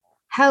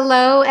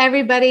Hello,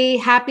 everybody.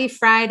 Happy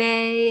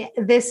Friday.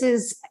 This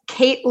is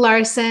Kate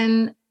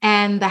Larson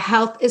and the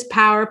Health is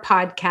Power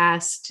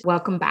podcast.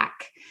 Welcome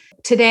back.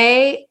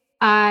 Today,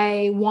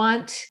 I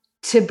want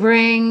to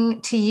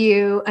bring to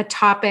you a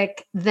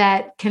topic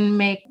that can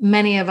make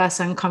many of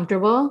us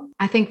uncomfortable.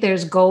 I think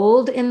there's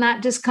gold in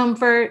that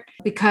discomfort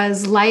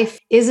because life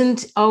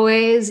isn't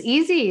always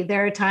easy.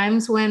 There are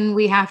times when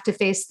we have to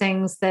face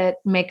things that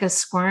make us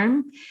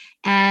squirm.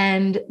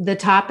 And the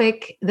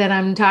topic that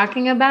I'm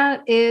talking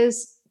about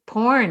is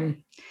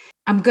porn.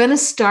 I'm going to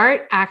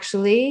start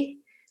actually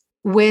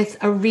with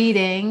a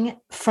reading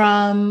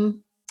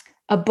from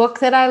a book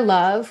that I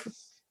love.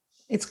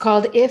 It's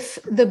called If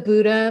the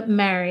Buddha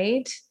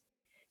Married: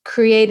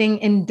 Creating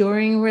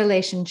Enduring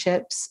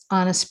Relationships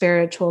on a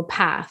Spiritual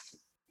Path.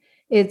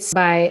 It's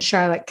by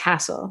Charlotte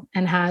Castle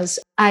and has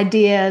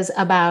ideas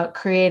about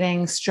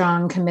creating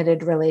strong,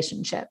 committed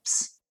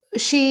relationships.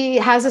 She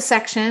has a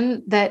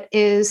section that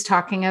is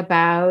talking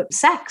about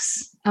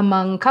sex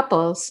among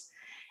couples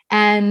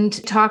and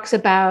talks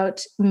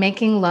about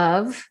making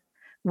love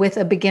with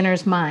a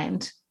beginner's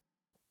mind.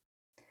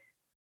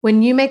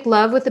 When you make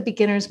love with a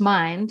beginner's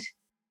mind,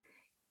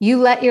 you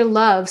let your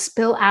love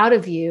spill out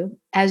of you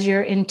as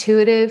your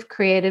intuitive,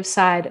 creative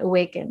side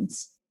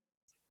awakens.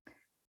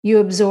 You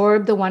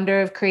absorb the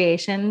wonder of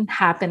creation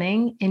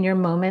happening in your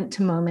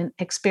moment-to-moment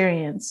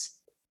experience.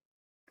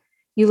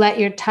 You let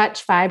your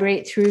touch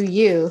vibrate through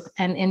you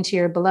and into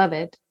your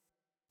beloved.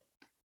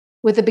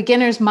 With a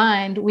beginner's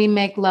mind, we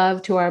make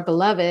love to our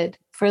beloved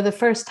for the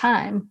first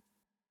time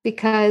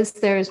because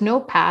there is no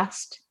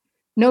past,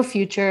 no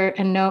future,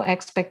 and no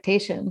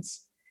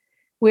expectations.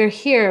 We're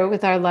here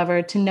with our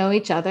lover to know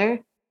each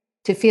other,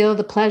 to feel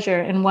the pleasure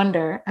and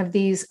wonder of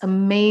these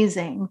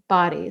amazing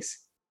bodies.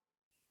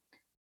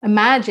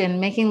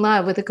 Imagine making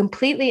love with a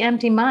completely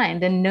empty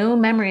mind and no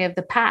memory of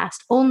the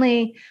past,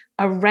 only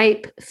a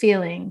ripe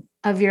feeling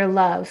of your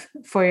love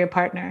for your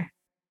partner.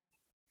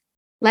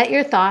 Let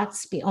your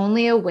thoughts be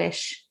only a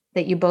wish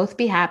that you both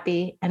be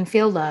happy and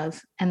feel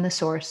love and the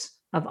source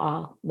of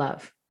all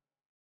love.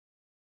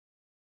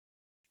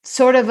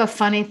 Sort of a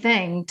funny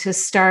thing to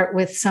start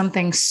with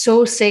something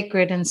so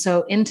sacred and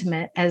so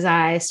intimate as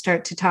I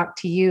start to talk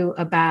to you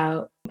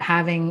about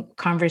having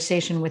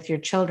conversation with your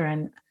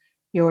children,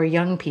 your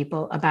young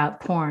people,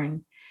 about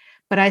porn.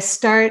 But I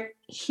start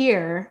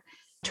here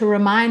to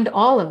remind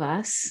all of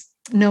us,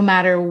 no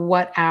matter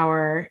what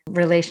our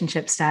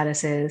relationship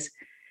status is,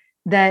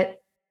 that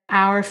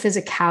our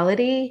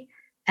physicality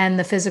and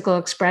the physical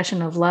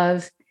expression of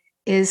love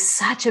is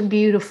such a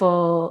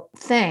beautiful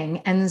thing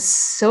and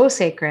so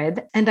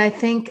sacred. And I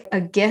think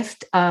a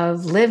gift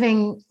of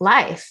living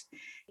life.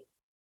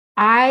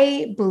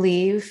 I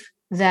believe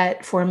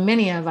that for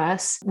many of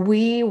us,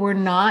 we were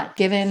not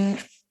given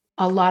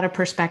a lot of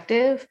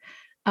perspective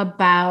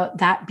about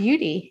that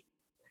beauty.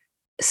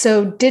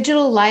 So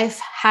digital life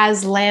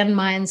has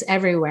landmines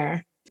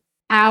everywhere.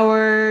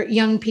 Our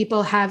young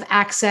people have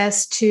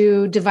access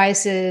to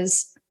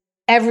devices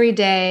every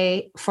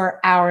day for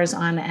hours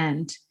on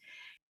end.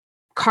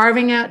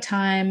 Carving out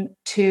time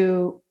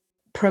to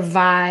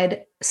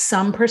provide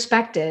some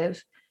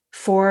perspective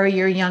for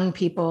your young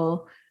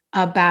people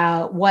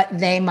about what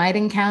they might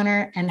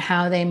encounter and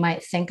how they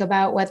might think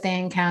about what they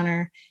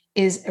encounter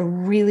is a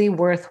really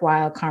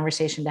worthwhile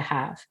conversation to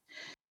have.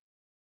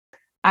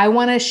 I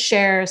want to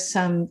share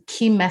some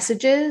key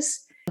messages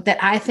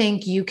that I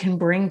think you can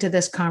bring to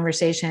this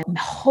conversation and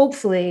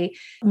hopefully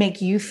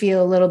make you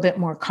feel a little bit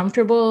more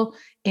comfortable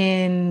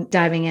in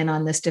diving in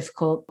on this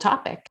difficult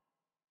topic.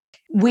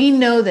 We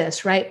know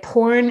this, right?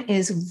 Porn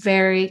is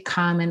very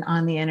common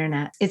on the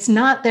internet. It's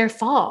not their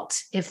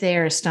fault if they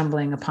are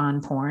stumbling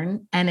upon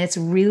porn, and it's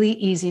really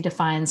easy to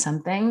find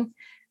something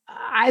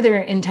either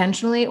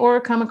intentionally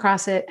or come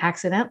across it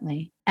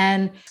accidentally.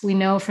 And we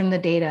know from the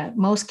data,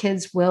 most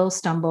kids will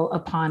stumble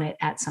upon it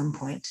at some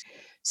point.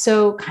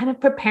 So kind of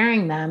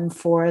preparing them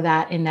for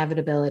that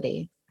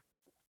inevitability.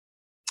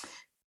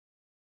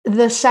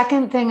 The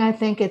second thing I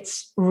think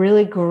it's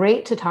really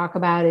great to talk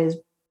about is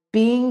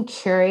being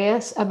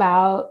curious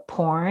about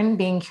porn,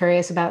 being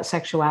curious about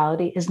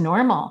sexuality is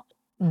normal.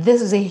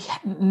 This is a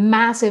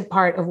massive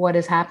part of what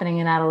is happening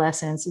in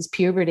adolescence is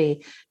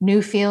puberty,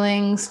 new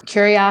feelings,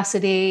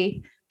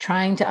 curiosity,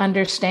 trying to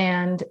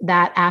understand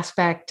that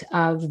aspect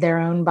of their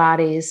own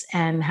bodies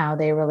and how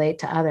they relate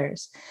to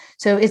others.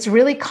 So it's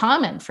really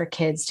common for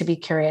kids to be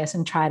curious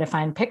and try to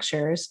find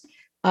pictures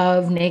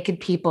of naked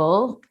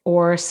people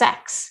or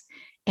sex.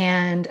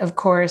 And of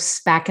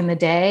course, back in the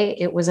day,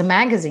 it was a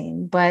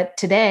magazine, but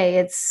today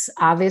it's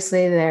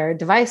obviously their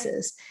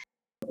devices.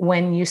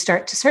 When you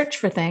start to search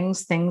for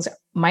things, things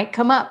might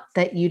come up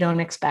that you don't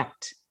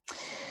expect.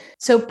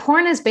 So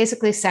porn is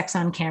basically sex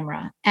on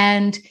camera.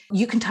 And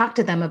you can talk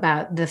to them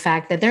about the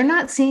fact that they're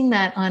not seeing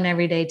that on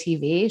everyday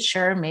TV.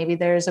 Sure, maybe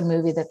there's a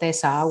movie that they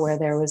saw where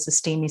there was a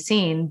steamy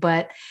scene,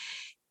 but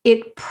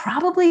it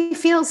probably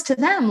feels to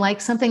them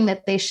like something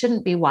that they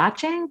shouldn't be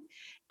watching.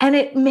 And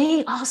it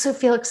may also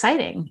feel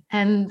exciting.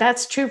 And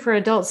that's true for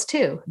adults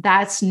too.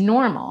 That's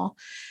normal.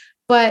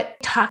 But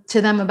talk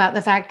to them about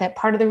the fact that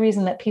part of the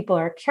reason that people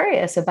are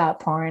curious about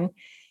porn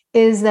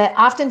is that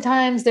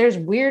oftentimes there's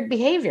weird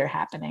behavior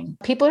happening.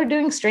 People are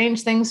doing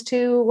strange things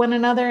to one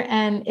another,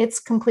 and it's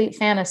complete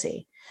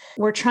fantasy.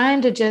 We're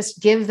trying to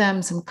just give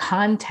them some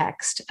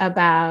context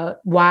about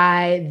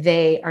why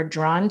they are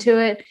drawn to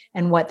it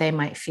and what they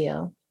might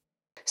feel.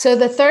 So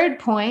the third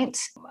point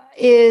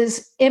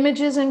is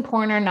images in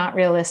porn are not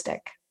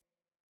realistic.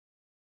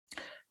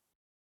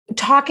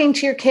 Talking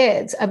to your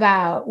kids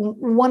about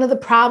one of the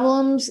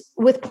problems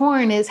with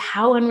porn is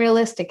how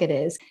unrealistic it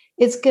is.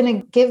 It's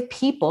going to give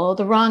people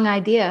the wrong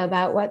idea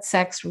about what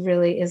sex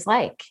really is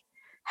like.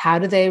 How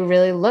do they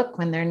really look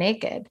when they're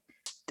naked?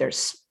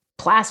 There's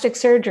plastic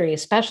surgery,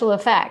 special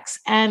effects,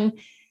 and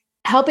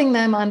helping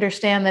them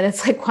understand that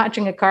it's like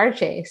watching a car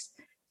chase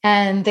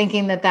and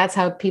thinking that that's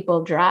how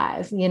people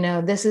drive.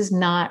 This is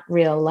not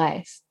real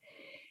life.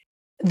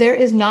 There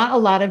is not a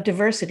lot of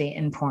diversity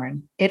in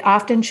porn. It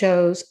often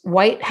shows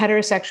white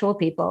heterosexual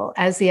people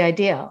as the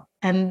ideal.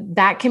 And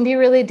that can be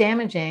really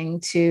damaging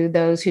to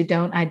those who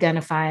don't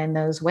identify in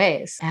those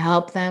ways.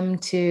 Help them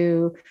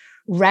to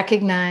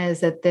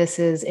recognize that this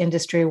is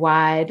industry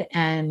wide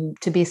and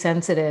to be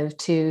sensitive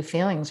to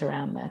feelings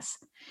around this.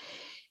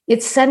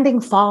 It's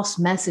sending false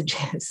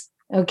messages,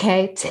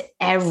 okay, to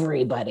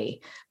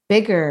everybody.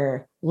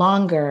 Bigger,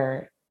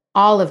 longer,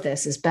 all of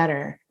this is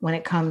better when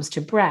it comes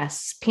to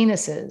breasts,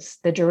 penises,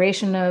 the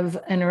duration of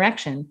an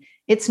erection.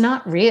 It's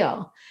not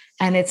real.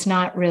 And it's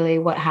not really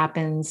what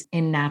happens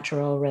in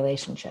natural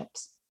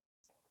relationships.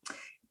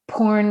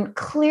 Porn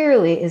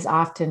clearly is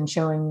often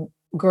showing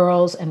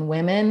girls and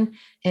women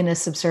in a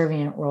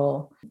subservient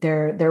role.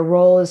 Their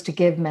role is to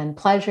give men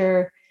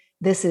pleasure.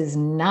 This is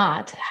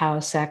not how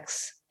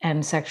sex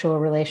and sexual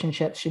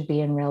relationships should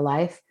be in real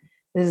life.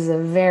 This is a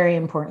very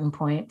important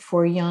point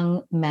for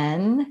young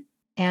men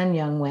and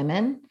young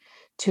women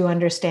to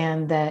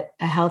understand that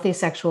a healthy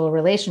sexual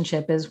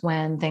relationship is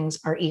when things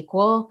are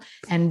equal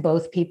and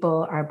both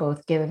people are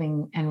both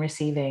giving and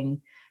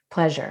receiving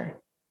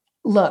pleasure.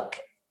 Look,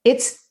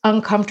 it's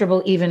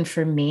uncomfortable even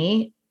for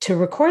me to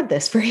record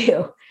this for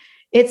you.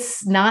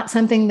 It's not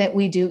something that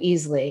we do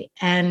easily.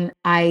 And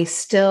I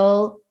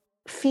still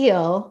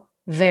feel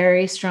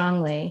very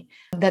strongly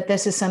that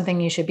this is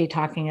something you should be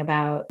talking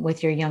about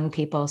with your young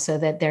people so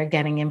that they're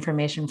getting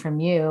information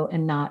from you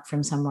and not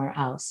from somewhere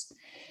else.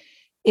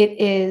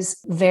 It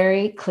is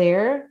very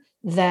clear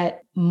that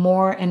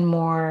more and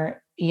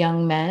more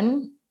young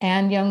men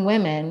and young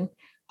women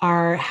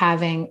are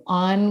having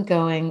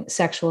ongoing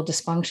sexual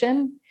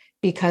dysfunction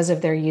because of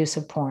their use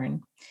of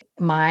porn.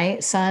 My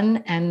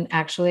son, and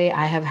actually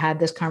I have had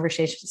this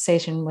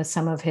conversation with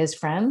some of his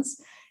friends,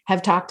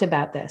 have talked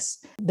about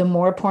this. The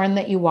more porn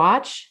that you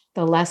watch,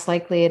 the less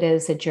likely it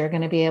is that you're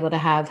going to be able to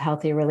have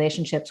healthy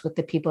relationships with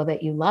the people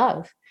that you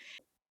love.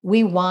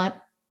 We want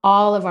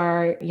all of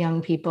our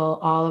young people,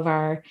 all of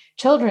our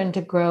children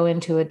to grow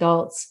into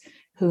adults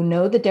who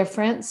know the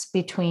difference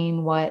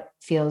between what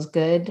feels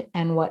good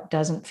and what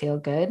doesn't feel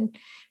good.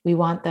 We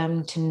want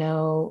them to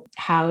know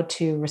how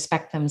to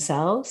respect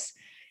themselves.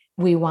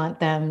 We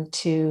want them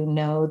to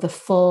know the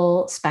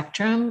full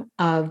spectrum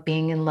of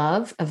being in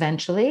love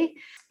eventually,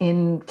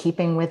 in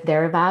keeping with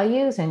their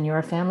values and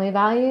your family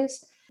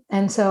values.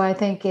 And so I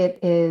think it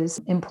is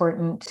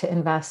important to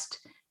invest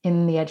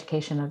in the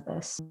education of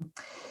this.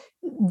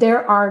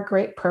 There are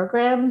great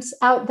programs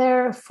out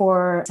there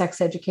for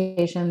sex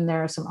education.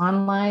 There are some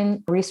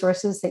online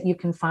resources that you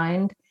can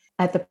find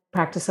at the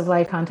Practice of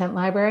Life Content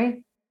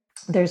Library.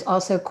 There's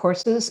also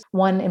courses,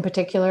 one in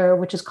particular,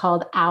 which is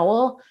called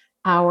OWL,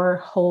 Our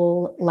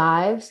Whole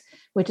Lives,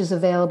 which is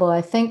available,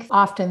 I think,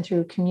 often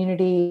through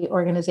community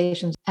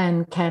organizations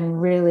and can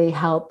really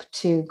help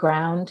to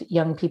ground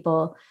young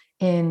people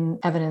in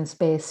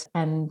evidence-based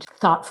and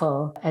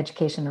thoughtful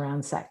education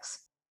around sex.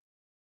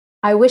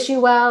 I wish you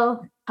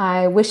well.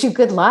 I wish you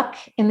good luck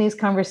in these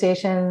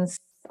conversations.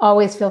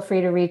 Always feel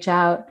free to reach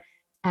out,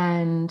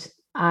 and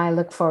I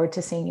look forward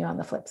to seeing you on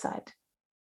the flip side.